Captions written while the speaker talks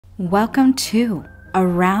Welcome to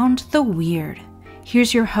Around the Weird.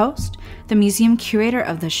 Here's your host, the museum curator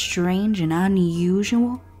of the strange and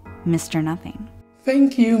unusual, Mr. Nothing.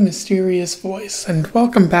 Thank you, mysterious voice, and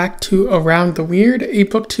welcome back to Around the Weird, a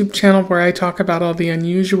booktube channel where I talk about all the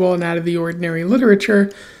unusual and out of the ordinary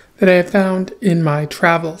literature that I have found in my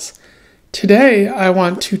travels. Today, I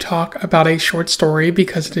want to talk about a short story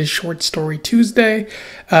because it is Short Story Tuesday.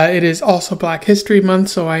 It is also Black History Month,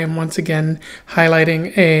 so I am once again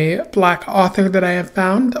highlighting a Black author that I have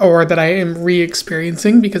found, or that I am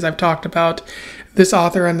re-experiencing because I've talked about this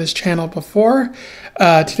author on this channel before.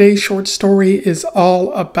 Today's short story is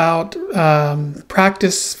all about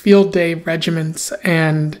practice field day regiments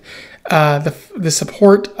and the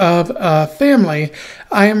support of a family.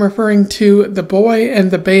 I am referring to The Boy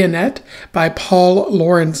and the Bayonet by Paul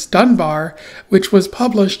Laurence Dunbar, which was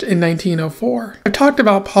published in 1904. I've talked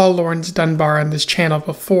about Paul Laurence Dunbar on this channel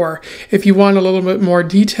before. If you want a little bit more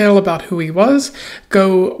detail about who he was,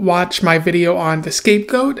 go watch my video on The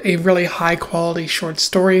Scapegoat, a really high quality short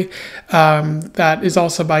story that is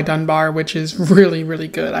also by Dunbar, which is really, really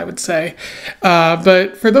good, I would say.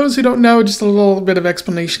 But for those who don't know, just a little bit of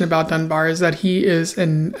explanation about Dunbar is that he is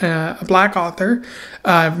a Black author,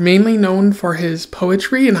 mainly known for his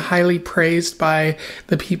poetry and highly praised by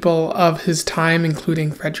the people of his time,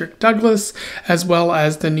 including Frederick Douglass, as well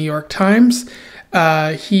as the New York Times.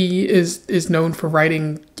 He is known for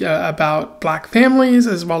writing about Black families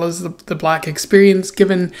as well as the Black experience,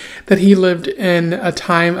 given that he lived in a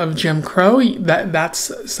time of Jim Crow.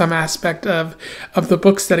 That's some aspect of the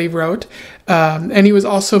books that he wrote. And he was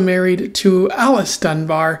also married to Alice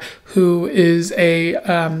Dunbar, who is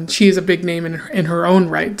she is a big name in her own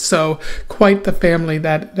right. So quite the family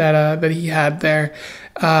that he had there.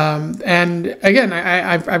 And again,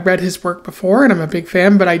 I've read his work before and I'm a big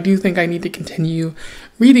fan, but I do think I need to continue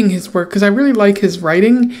reading his work because I really like his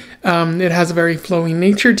writing. It has a very flowing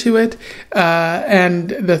nature to it, and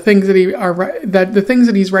the things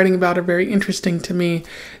that he's writing about are very interesting to me.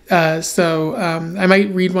 So I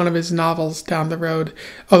might read one of his novels down the road.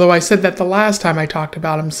 Although I said that the last time I talked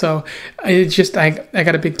about him, so it's just I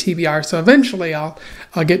got a big TBR. So eventually I'll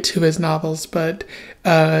get to his novels, but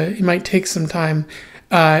it might take some time.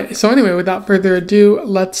 So anyway, without further ado,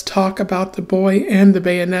 let's talk about The Boy and the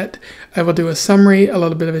Bayonet. I will do a summary, a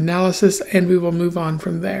little bit of analysis, and we will move on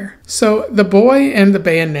from there. So The Boy and the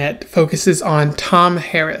Bayonet focuses on Tom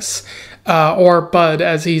Harris, or Bud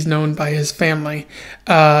as he's known by his family.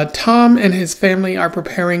 Tom and his family are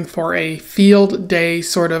preparing for a field day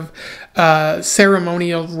sort of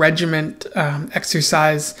ceremonial regiment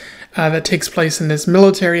exercise that takes place in this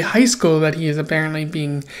military high school that he is apparently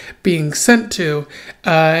being sent to,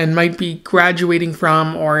 and might be graduating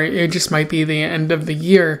from, or it just might be the end of the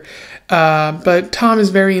year. But Tom is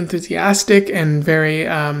very enthusiastic and very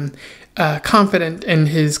confident in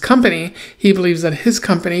his company. He believes that his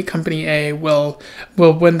company, Company A, will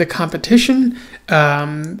win the competition,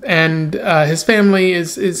 and his family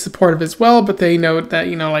is supportive as well. But they note that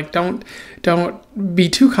don't be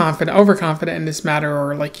too overconfident in this matter,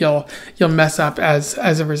 or you'll mess up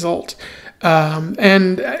as a result.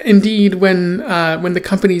 And indeed, when the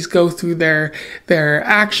companies go through their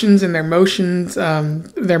actions and their motions,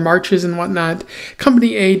 their marches and whatnot,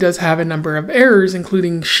 Company A does have a number of errors,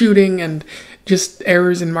 including shooting and just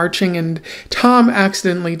errors in marching, and Tom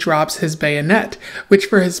accidentally drops his bayonet, which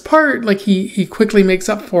for his part, he quickly makes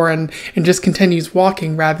up for and just continues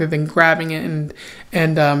walking rather than grabbing it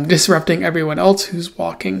and disrupting everyone else who's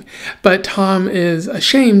walking. But Tom is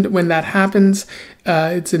ashamed when that happens.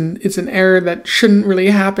 It's an error that shouldn't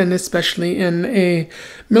really happen, especially in a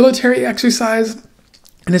military exercise.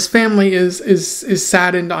 And his family is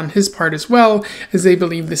saddened on his part as well, as they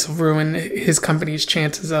believe this will ruin his company's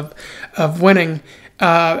chances of winning.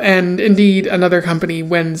 And indeed, another company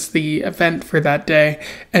wins the event for that day.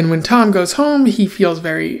 And when Tom goes home, he feels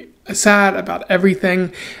very sad about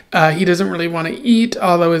everything. He doesn't really want to eat,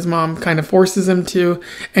 although his mom kind of forces him to,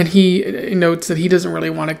 and he notes that he doesn't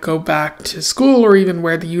really want to go back to school or even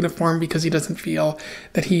wear the uniform because he doesn't feel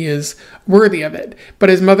that he is worthy of it. But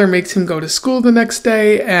his mother makes him go to school the next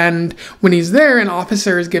day, and when he's there, an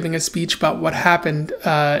officer is giving a speech about what happened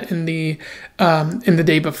in the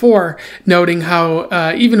day before, noting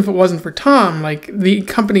how even if it wasn't for Tom, the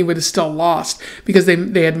company would have still lost because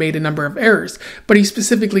they had made a number of errors. But he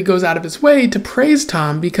specifically goes out of his way to praise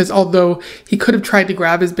Tom because although he could have tried to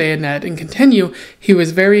grab his bayonet and continue, he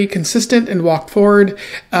was very consistent and walked forward,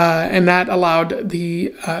 and that allowed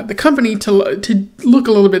the company to look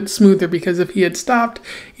a little bit smoother, because if he had stopped,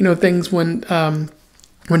 things wouldn't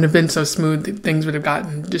wouldn't have been so smooth, things would have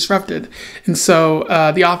gotten disrupted. And so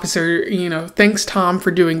the officer, thanks Tom for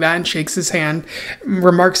doing that and shakes his hand,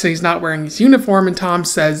 remarks that he's not wearing his uniform, and Tom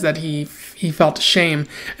says that he felt ashamed,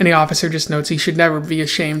 and the officer just notes he should never be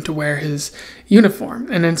ashamed to wear his uniform.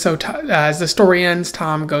 And then so as the story ends,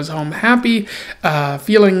 Tom goes home happy,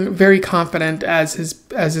 feeling very confident as his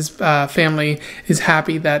family is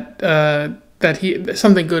happy that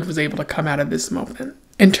something good was able to come out of this moment.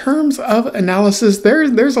 In terms of analysis,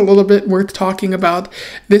 there's a little bit worth talking about.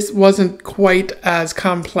 This wasn't quite as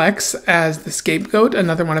complex as The Scapegoat,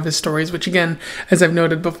 another one of his stories, which again, as I've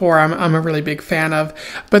noted before, I'm a really big fan of.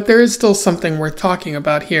 But there is still something worth talking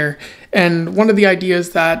about here. And one of the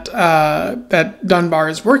ideas that Dunbar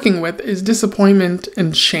is working with is disappointment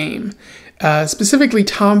and shame. Specifically,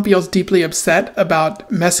 Tom feels deeply upset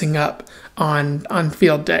about messing up on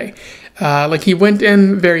field day. He went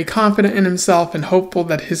in very confident in himself and hopeful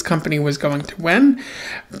that his company was going to win,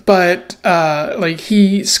 but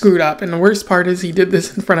he screwed up. And the worst part is he did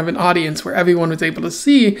this in front of an audience where everyone was able to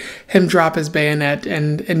see him drop his bayonet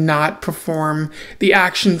and not perform the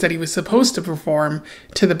actions that he was supposed to perform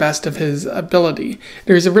to the best of his ability.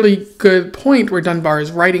 There's a really good point where Dunbar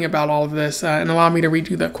is writing about all of this, and allow me to read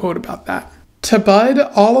you that quote about that. To Bud,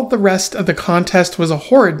 all of the rest of the contest was a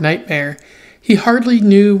horrid nightmare. He hardly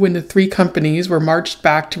knew when the three companies were marched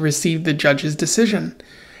back to receive the judge's decision.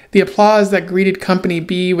 The applause that greeted Company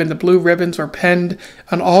B when the blue ribbons were pinned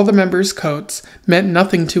on all the members' coats meant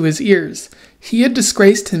nothing to his ears. He had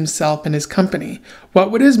disgraced himself and his company.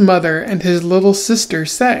 What would his mother and his little sister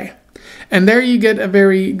say? And there you get a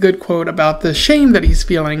very good quote about the shame that he's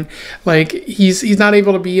feeling. He's not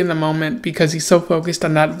able to be in the moment because he's so focused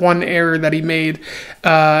on that one error that he made,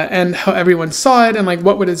 and how everyone saw it, and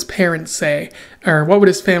what would his parents say, or what would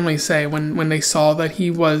his family say when they saw that he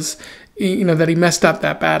was, that he messed up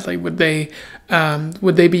that badly? Would they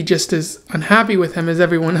be just as unhappy with him as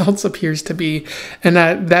everyone else appears to be? And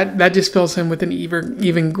that just fills him with an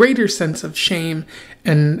even greater sense of shame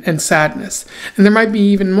and sadness. And there might be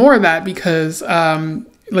even more of that because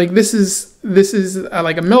this is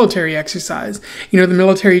like a military exercise. The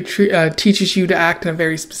military teaches you to act in a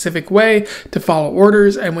very specific way, to follow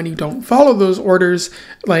orders, and when you don't follow those orders,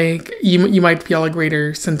 you might feel a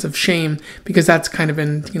greater sense of shame because that's kind of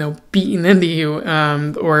been beaten into you,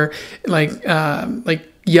 or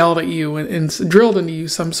yelled at you and drilled into you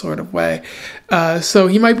some sort of way. So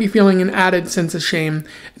he might be feeling an added sense of shame,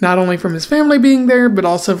 not only from his family being there, but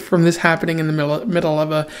also from this happening in the middle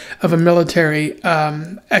of a military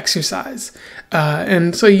exercise.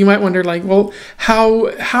 And so you might wonder,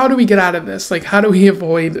 how do we get out of this? How do we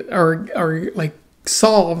avoid or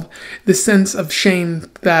solve the sense of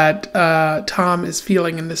shame that Tom is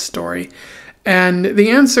feeling in this story? And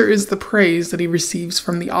the answer is the praise that he receives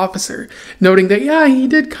from the officer, noting that, yeah, he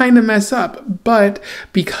did kind of mess up, but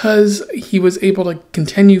because he was able to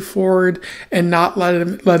continue forward and not let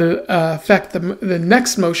it affect the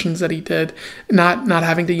next motions that he did, not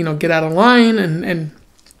having to, get out of line and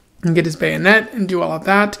get his bayonet and do all of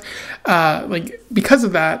that, because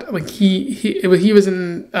of that, he was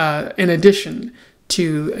in addition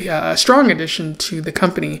to a strong addition to the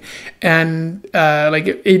company, and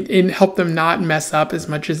it helped them not mess up as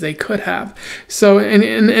much as they could have. So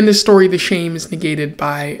in the story, the shame is negated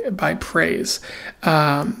by praise.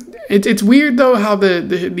 It's weird though how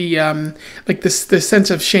the sense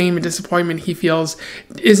of shame and disappointment he feels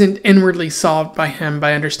isn't inwardly solved by him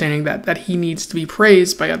by understanding that he needs to be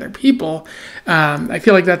praised by other people. I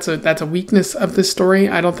feel like that's a weakness of the story.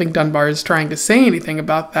 I don't think Dunbar is trying to say anything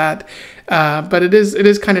about that. But it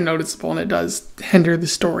is kind of noticeable, and it does hinder the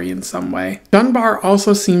story in some way. Dunbar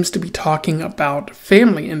also seems to be talking about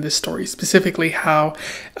family in this story, specifically how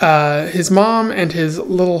his mom and his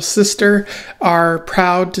little sister are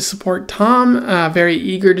proud to support Tom, very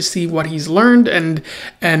eager to see what he's learned and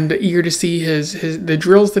eager to see the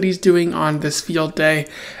drills that he's doing on this field day.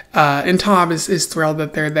 And Tom is thrilled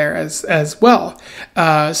that they're there as well.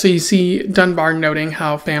 So you see Dunbar noting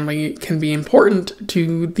how family can be important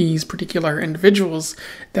to these particular individuals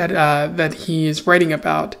that he is writing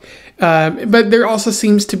about. But there also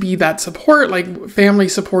seems to be that support, family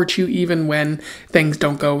supports you even when things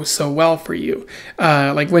don't go so well for you.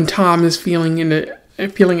 When Tom is feeling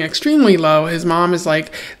extremely low, his mom is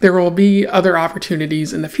like, there will be other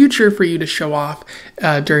opportunities in the future for you to show off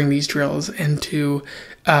during these drills and to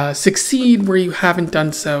succeed where you haven't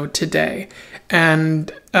done so today.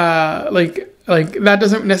 And like, that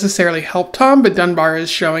doesn't necessarily help Tom, but Dunbar is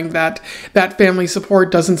showing that that family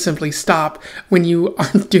support doesn't simply stop when you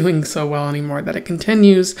aren't doing so well anymore, that it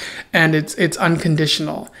continues and it's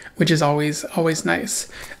unconditional, which is always nice.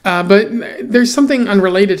 But there's something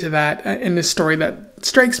unrelated to that in this story that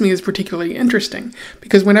strikes me as particularly interesting,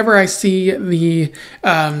 because whenever I see the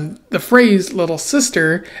phrase "little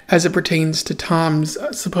sister" as it pertains to Tom's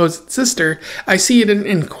supposed sister, I see it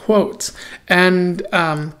in quotes, and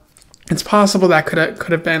it's possible that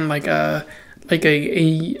could have been like a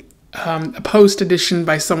post edition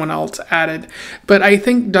by someone else added. But I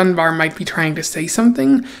think Dunbar might be trying to say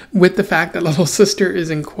something with the fact that little sister is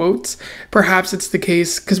in quotes. Perhaps it's the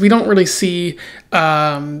case because we don't really see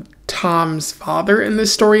Tom's father in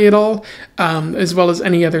this story at all, as well as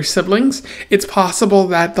any other siblings. It's possible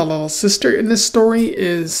that the little sister in this story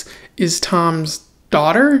is Tom's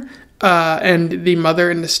daughter. And the mother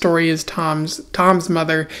in the story is Tom's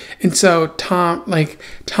mother, and so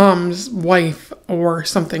Tom's wife or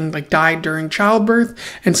something like died during childbirth,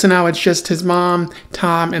 and so now it's just his mom,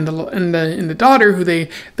 Tom, and the daughter who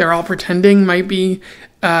they're all pretending might be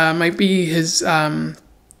his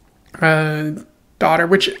daughter,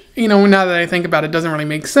 which, now that I think about it, doesn't really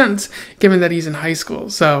make sense given that he's in high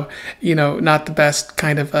school. So, not the best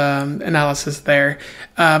kind of analysis there.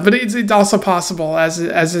 But it's also possible, as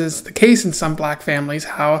is the case in some Black families,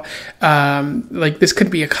 how this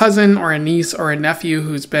could be a cousin or a niece or a nephew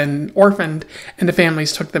who's been orphaned, and the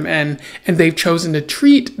families took them in, and they've chosen to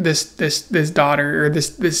treat this daughter or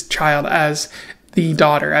this child as the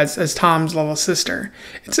daughter, as Tom's little sister.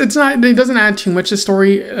 It doesn't add too much to the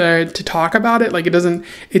story to talk about it. I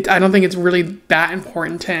don't think it's really that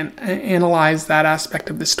important to analyze that aspect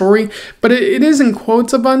of the story, but it is in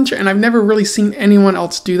quotes a bunch, and I've never really seen anyone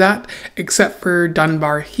else do that except for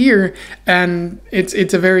Dunbar here, and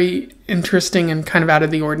it's a very interesting and kind of out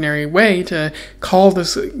of the ordinary way to call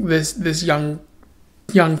this young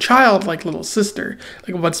child like little sister.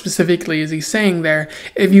 What specifically is he saying there?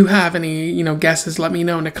 If you have any guesses, let me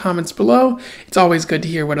know in the comments below. It's always good to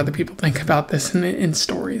hear what other people think about this in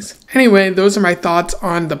stories. Anyway, those are my thoughts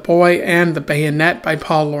on The Boy and the Bayonet by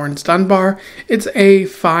Paul Laurence Dunbar. It's a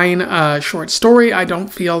fine short story. I don't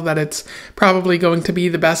feel that it's probably going to be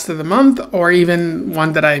the best of the month, or even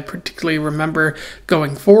one that I particularly remember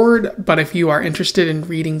going forward, but if you are interested in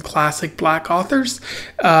reading classic Black authors,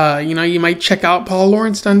 you might check out Paul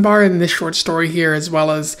Laurence Dunbar in this short story here, as well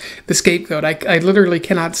as The Scapegoat. I literally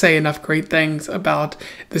cannot say enough great things about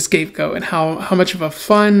The Scapegoat and how much of a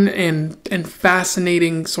fun and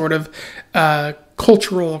fascinating sort of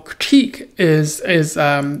cultural critique is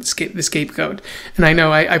The Scapegoat. And I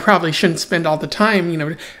know I probably shouldn't spend all the time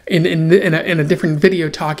in a different video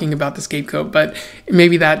talking about The Scapegoat, but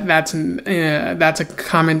maybe that's a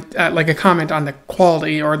comment, like a comment on the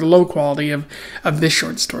quality or the low quality of this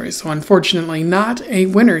short story. So unfortunately not a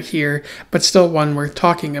winner here, but still one worth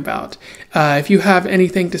talking about. If you have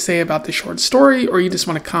anything to say about the short story, or you just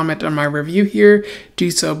want to comment on my review here,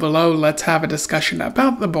 do so below. Let's have a discussion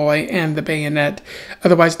about The Boy and the Bayonet.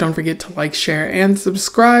 Otherwise, don't forget to like, share, and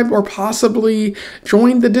subscribe, or possibly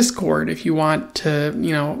join the Discord if you want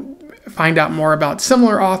to, find out more about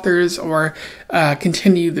similar authors, or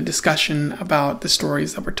continue the discussion about the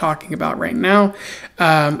stories that we're talking about right now.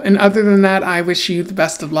 And other than that, I wish you the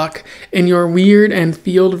best of luck in your weird and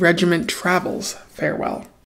field regiment travels. Farewell.